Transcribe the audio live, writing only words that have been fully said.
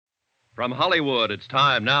From Hollywood, it's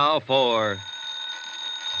time now for...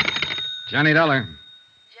 Johnny Dollar.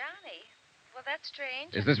 Johnny? Well, that's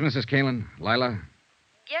strange. Is this Mrs. Kalen? Lila?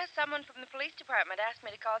 Yes, someone from the police department asked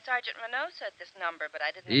me to call Sergeant Reynosa at this number, but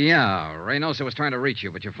I didn't... Yeah, Reynosa was trying to reach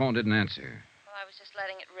you, but your phone didn't answer. Well, I was just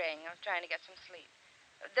letting it ring. I was trying to get some sleep.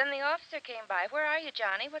 Then the officer came by. Where are you,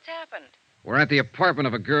 Johnny? What's happened? We're at the apartment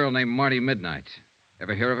of a girl named Marty Midnight.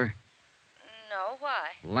 Ever hear of her? No,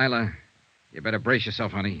 why? Lila, you better brace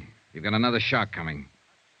yourself, honey. You've got another shock coming.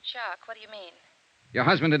 Shock? What do you mean? Your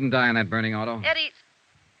husband didn't die in that burning auto? Eddie's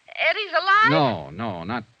alive? No,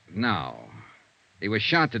 not now. He was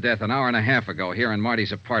shot to death an hour and a half ago here in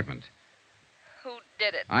Marty's apartment. Who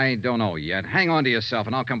did it? I don't know yet. Hang on to yourself,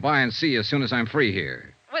 and I'll come by and see you as soon as I'm free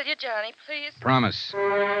here. Will you, Johnny, please? Promise.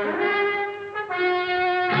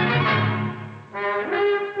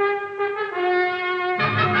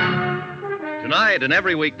 Tonight and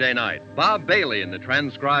every weekday night, Bob Bailey in the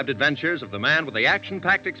transcribed adventures of the man with the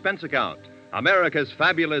action-packed expense account, America's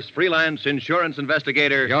fabulous freelance insurance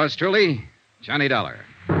investigator. Yours truly, Johnny Dollar.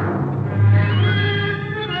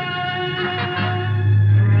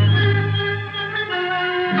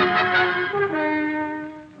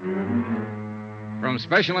 From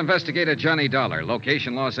Special Investigator Johnny Dollar,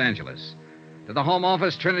 location Los Angeles, to the Home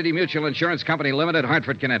Office, Trinity Mutual Insurance Company Limited,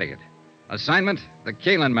 Hartford, Connecticut. Assignment, the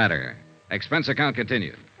Kalen matter. Expense account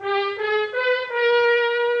continued.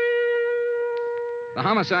 The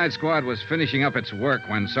homicide squad was finishing up its work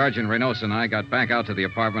when Sergeant Reynosa and I got back out to the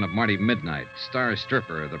apartment of Marty Midnight, star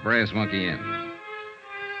stripper of the Brass Monkey Inn.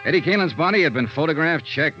 Eddie Kalen's body had been photographed,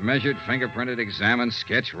 checked, measured, fingerprinted, examined,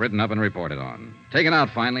 sketched, written up, and reported on. Taken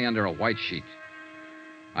out finally under a white sheet.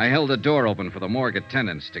 I held the door open for the morgue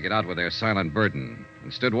attendants to get out with their silent burden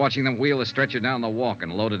and stood watching them wheel the stretcher down the walk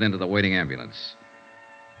and load it into the waiting ambulance.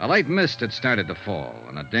 A light mist had started to fall,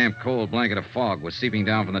 and a damp, cold blanket of fog was seeping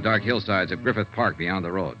down from the dark hillsides of Griffith Park beyond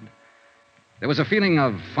the road. There was a feeling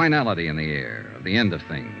of finality in the air, of the end of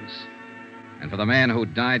things. And for the man who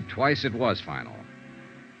died twice, it was final.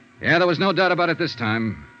 Yeah, there was no doubt about it this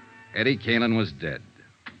time. Eddie Kalen was dead.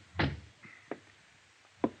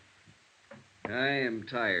 I am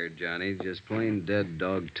tired, Johnny. Just plain dead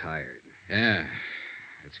dog tired. Yeah,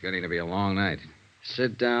 it's getting to be a long night.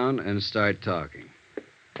 Sit down and start talking.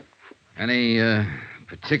 Any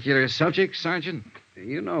particular subject, Sergeant?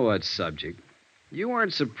 You know what subject. You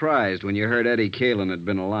weren't surprised when you heard Eddie Kalen had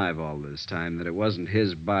been alive all this time that it wasn't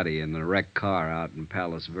his body in the wrecked car out in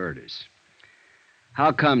Palos Verdes.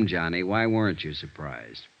 How come, Johnny? Why weren't you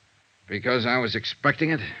surprised? Because I was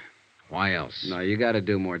expecting it. Why else? No, you got to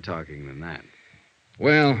do more talking than that.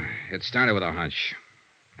 Well, it started with a hunch.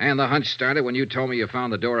 And the hunch started when you told me you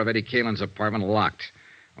found the door of Eddie Kalen's apartment locked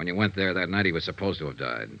when you went there that night he was supposed to have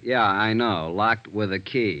died. Yeah, I know. Locked with a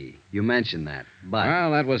key. You mentioned that, but...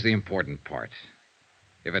 Well, that was the important part.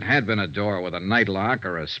 If it had been a door with a night lock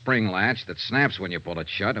or a spring latch that snaps when you pull it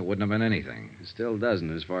shut, it wouldn't have been anything. It still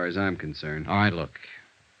doesn't, as far as I'm concerned. All right, look.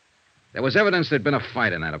 There was evidence there'd been a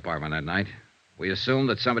fight in that apartment that night. We assumed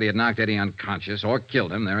that somebody had knocked Eddie unconscious or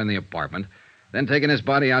killed him there in the apartment, then taken his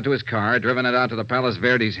body out to his car, driven it out to the Palos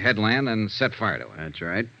Verdes headland, and set fire to it. That's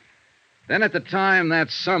right. Then at the time that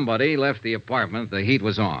somebody left the apartment, the heat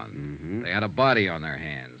was on. Mm-hmm. They had a body on their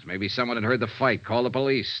hands. Maybe someone had heard the fight, called the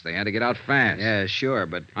police. They had to get out fast. Yeah, sure,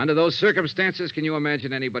 but... Under those circumstances, can you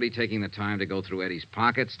imagine anybody taking the time to go through Eddie's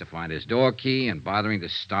pockets to find his door key and bothering to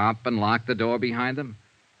stop and lock the door behind them?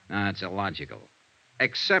 No, it's illogical.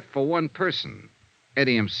 Except for one person,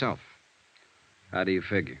 Eddie himself. How do you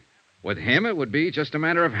figure? With him, it would be just a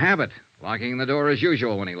matter of habit, locking the door as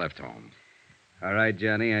usual when he left home. All right,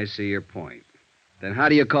 Johnny, I see your point. Then how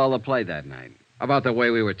do you call the play that night? About the way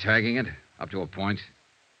we were tagging it, up to a point.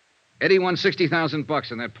 Eddie won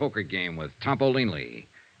 $60,000 in that poker game with Topo Linley.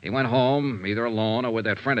 He went home, either alone or with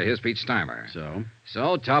that friend of his, Pete Steimer.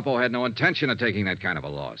 So Topo had no intention of taking that kind of a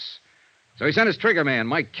loss. So he sent his trigger man,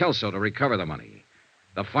 Mike Kelso, to recover the money.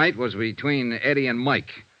 The fight was between Eddie and Mike.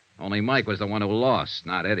 Only Mike was the one who lost,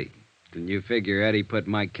 not Eddie. Then you figure Eddie put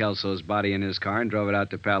Mike Kelso's body in his car and drove it out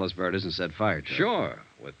to Palos Verdes and set fire to it? Sure,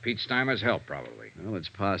 with Pete Steimer's help, probably. Well, it's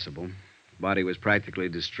possible. The body was practically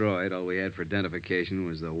destroyed. All we had for identification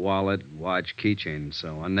was the wallet, watch, keychain, and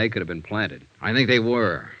so on. They could have been planted. I think they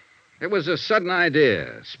were. It was a sudden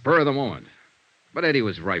idea, spur of the moment. But Eddie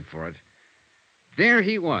was ripe for it. There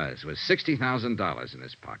he was, with $60,000 in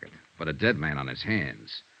his pocket, but a dead man on his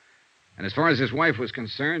hands. And as far as his wife was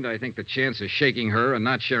concerned, I think the chance of shaking her and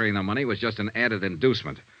not sharing the money was just an added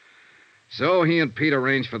inducement. So he and Pete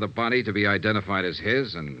arranged for the body to be identified as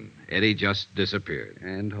his, and Eddie just disappeared.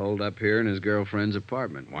 And holed up here in his girlfriend's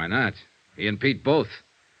apartment. Why not? He and Pete both.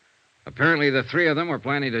 Apparently, the three of them were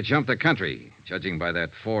planning to jump the country, judging by that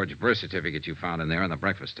forged birth certificate you found in there on the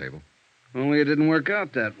breakfast table. Only it didn't work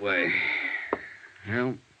out that way.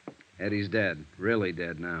 Well, Eddie's dead. Really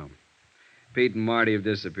dead now. Pete and Marty have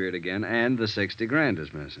disappeared again, and the 60 grand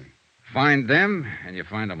is missing. Find them, and you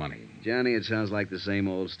find the money. Johnny, it sounds like the same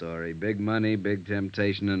old story. Big money, big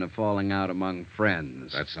temptation, and a falling out among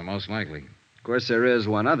friends. That's the most likely. Of course, there is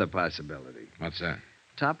one other possibility. What's that?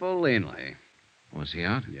 Topo Linley. Was he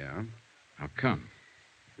out? Yeah. How come?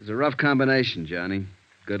 It's a rough combination, Johnny.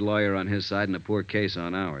 Good lawyer on his side and a poor case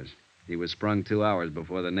on ours. He was sprung 2 hours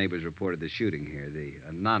before the neighbors reported the shooting here, the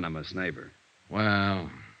anonymous neighbor.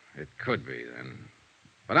 Well, it could be, then.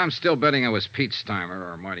 But I'm still betting it was Pete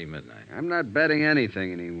Steimer or Marty Midnight. I'm not betting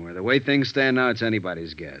anything anymore. The way things stand now, it's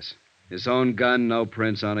anybody's guess. His own gun, no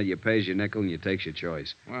prints on it. You pays your nickel and you takes your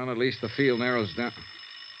choice. Well, at least the field narrows down.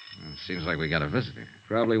 Well, seems like we got a visitor.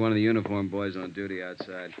 Probably one of the uniformed boys on duty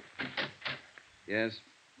outside. Yes?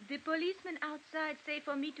 The policeman outside say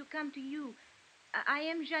for me to come to you. I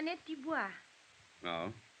am Jeannette Dubois.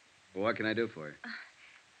 Oh? Well, what can I do for you?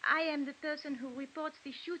 I am the person who reports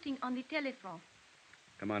the shooting on the telephone.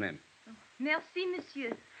 Come on in. Merci,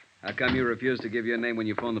 monsieur. How come you refused to give your name when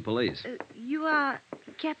you phoned the police? You are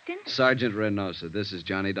Captain? Sergeant Reynosa. This is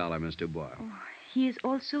Johnny Dollar, Miss Dubois. Oh, he is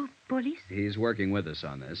also police? He's working with us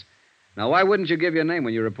on this. Now, why wouldn't you give your name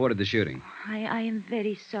when you reported the shooting? I am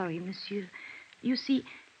very sorry, monsieur. You see,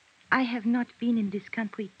 I have not been in this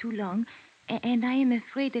country too long, and I am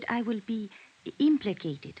afraid that I will be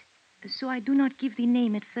implicated. So I do not give the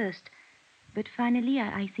name at first. But finally,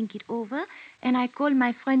 I think it over, and I call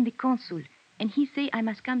my friend the consul, and he say I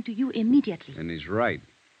must come to you immediately. And he's right.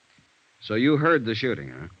 So you heard the shooting,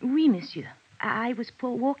 huh? Oui, monsieur. I was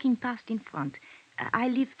walking past in front. I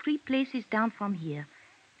live 3 places down from here.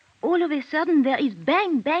 All of a sudden, there is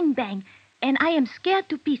bang, bang, bang, and I am scared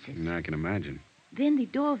to pieces. I can imagine. Then the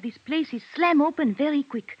door of this place is slam open very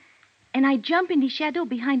quick, and I jump in the shadow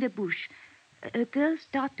behind a bush. A girl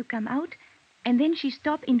start to come out, and then she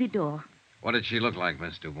stop in the door. What did she look like,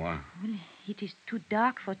 Miss Dubois? Well, it is too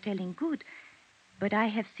dark for telling good, but I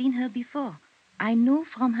have seen her before. I know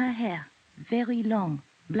from her hair. Very long,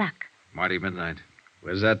 black. Marty Midnight.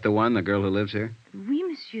 Was that the one, the girl who lives here? Oui,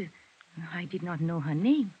 monsieur. I did not know her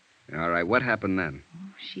name. All right, what happened then?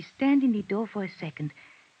 She stand in the door for a second.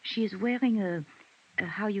 She is wearing a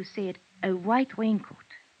how you say it, a white raincoat.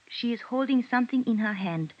 She is holding something in her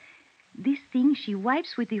hand. This thing she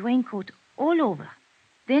wipes with the raincoat all over.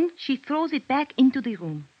 Then she throws it back into the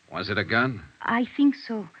room. Was it a gun? I think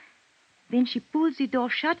so. Then she pulls the door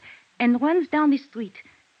shut and runs down the street.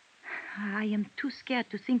 I am too scared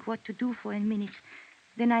to think what to do for a minute.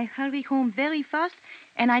 Then I hurry home very fast,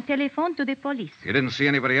 and I telephone to the police. You didn't see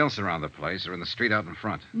anybody else around the place or in the street out in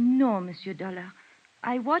front? No, Monsieur Dollar.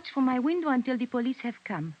 I watch from my window until the police have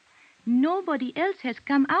come. Nobody else has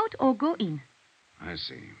come out or go in. I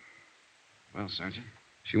see. Well, Sergeant?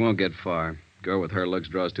 She won't get far. Girl with her looks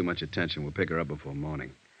draws too much attention. We'll pick her up before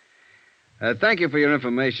morning. Thank you for your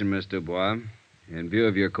information, Miss Dubois. In view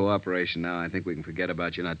of your cooperation now, I think we can forget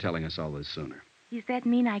about you not telling us all this sooner. Does that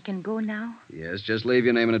mean I can go now? Yes, just leave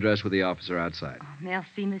your name and address with the officer outside. Oh,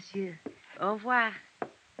 merci, monsieur. Au revoir.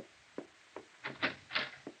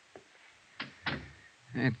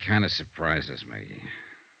 It kind of surprises me.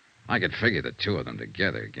 I could figure the two of them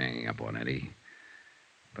together ganging up on Eddie.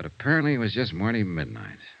 But apparently it was just Marty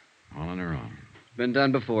Midnight, all on her own. Been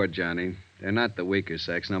done before, Johnny. They're not the weaker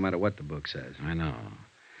sex, no matter what the book says. I know.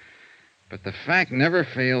 But the fact never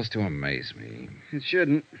fails to amaze me. It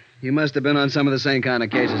shouldn't. You must have been on some of the same kind of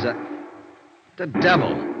cases. The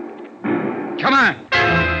devil. Come on!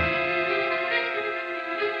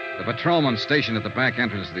 The patrolman stationed at the back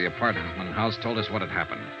entrance of the apartment house told us what had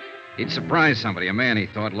happened. He'd surprised somebody, a man, he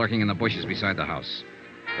thought, lurking in the bushes beside the house.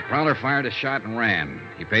 The prowler fired a shot and ran.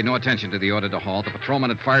 He paid no attention to the order to halt. The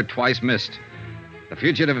patrolman had fired twice, missed. The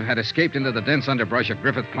fugitive had escaped into the dense underbrush of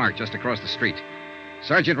Griffith Park just across the street.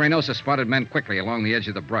 Sergeant Reynosa spotted men quickly along the edge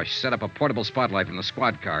of the brush, set up a portable spotlight from the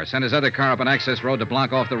squad car, sent his other car up an access road to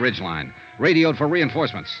block off the ridgeline, radioed for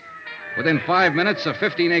reinforcements. Within 5 minutes, a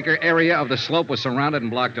 15-acre area of the slope was surrounded and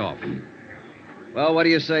blocked off. Well, what do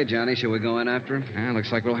you say, Johnny? Shall we go in after him?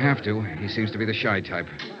 Looks like we'll have to. He seems to be the shy type.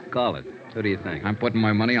 Call it. Who do you think? I'm putting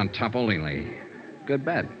my money on Topo Linley. Good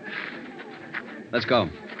bet. Let's go.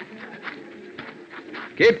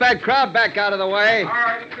 Keep that crowd back out of the way. All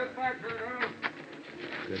right, let's get back here.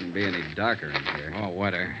 Couldn't be any darker in here. Oh,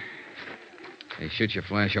 wetter. Hey, shoot your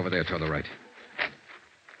flash over there toward the right.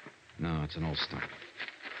 No, it's an old stump.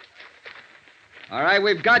 All right,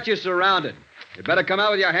 we've got you surrounded. You better come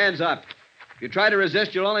out with your hands up. If you try to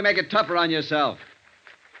resist, you'll only make it tougher on yourself.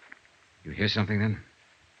 You hear something then?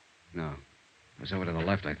 No. It was over to the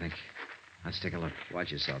left, I think. Let's take a look.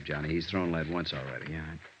 Watch yourself, Johnny. He's thrown lead once already. Yeah.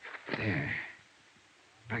 There.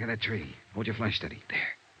 Back of that tree. Hold your flash steady.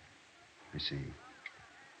 There. I see.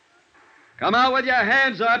 Come out with your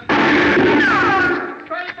hands up.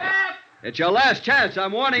 It's your last chance.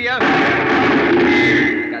 I'm warning you.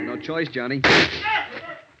 Got no choice, Johnny.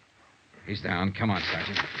 He's down. Come on,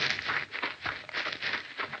 Sergeant.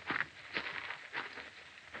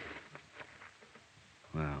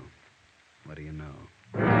 Well, what do you know?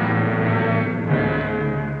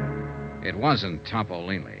 It wasn't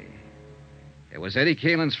Topolini. It was Eddie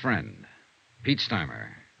Kalin's friend, Pete Steimer.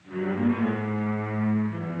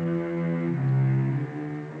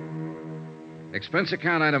 Expense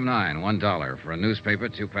account item 9, $1 for a newspaper,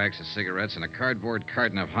 2 packs of cigarettes, and a cardboard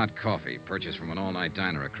carton of hot coffee purchased from an all-night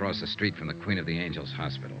diner across the street from the Queen of the Angels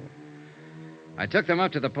Hospital. I took them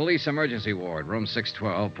up to the police emergency ward, room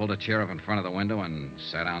 612, pulled a chair up in front of the window, and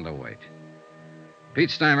sat down to wait.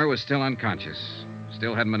 Pete Steimer was still unconscious.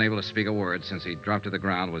 Still hadn't been able to speak a word since he dropped to the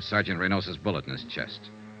ground with Sergeant Reynosa's bullet in his chest.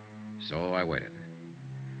 So I waited.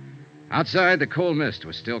 Outside, the cold mist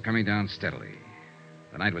was still coming down steadily.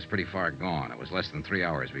 The night was pretty far gone. It was less than 3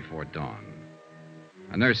 hours before dawn.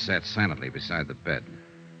 A nurse sat silently beside the bed.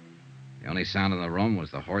 The only sound in the room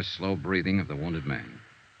was the hoarse, slow breathing of the wounded man.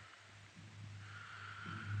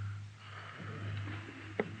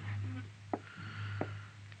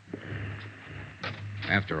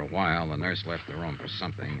 After a while, the nurse left the room for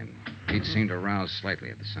something, and Pete seemed to rouse slightly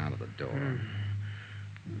at the sound of the door.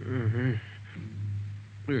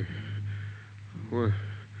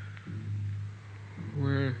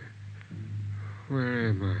 Where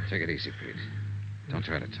am I? Take it easy, Pete. Don't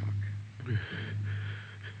try to talk.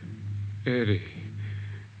 Eddie.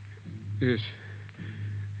 Is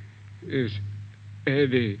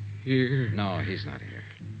Eddie here? No, he's not here.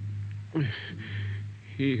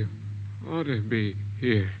 He ought to be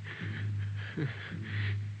here.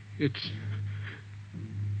 It's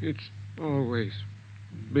always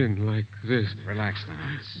been like this. Relax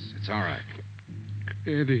now. It's all right.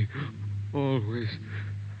 Eddie always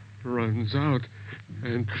runs out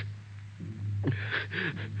and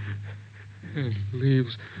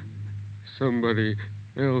leaves somebody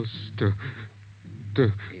else to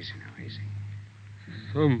Easy now, easy.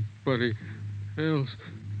 somebody else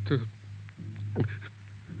to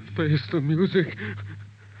face the music.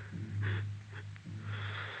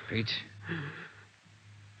 Pete?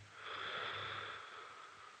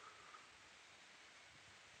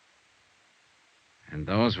 And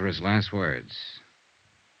those were his last words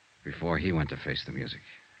before he went to face the music.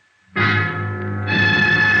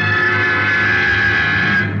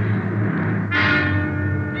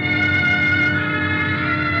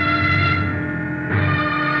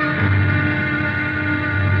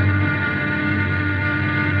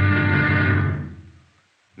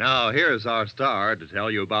 Now, here's our star to tell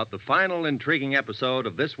you about the final intriguing episode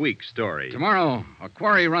of this week's story. Tomorrow, a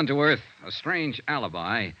quarry run to earth, a strange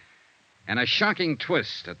alibi, and a shocking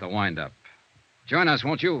twist at the wind-up. Join us,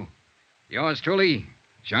 won't you? Yours truly,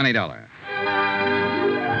 Johnny Dollar.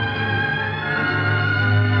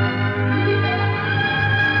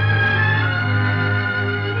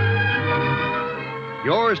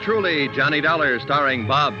 Yours truly, Johnny Dollar, starring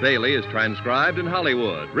Bob Bailey, is transcribed in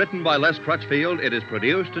Hollywood. Written by Les Crutchfield, it is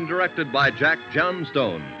produced and directed by Jack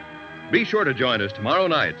Johnstone. Be sure to join us tomorrow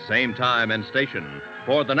night, same time and station,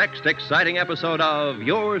 for the next exciting episode of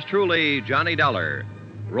Yours truly, Johnny Dollar.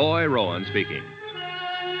 Roy Rowan speaking.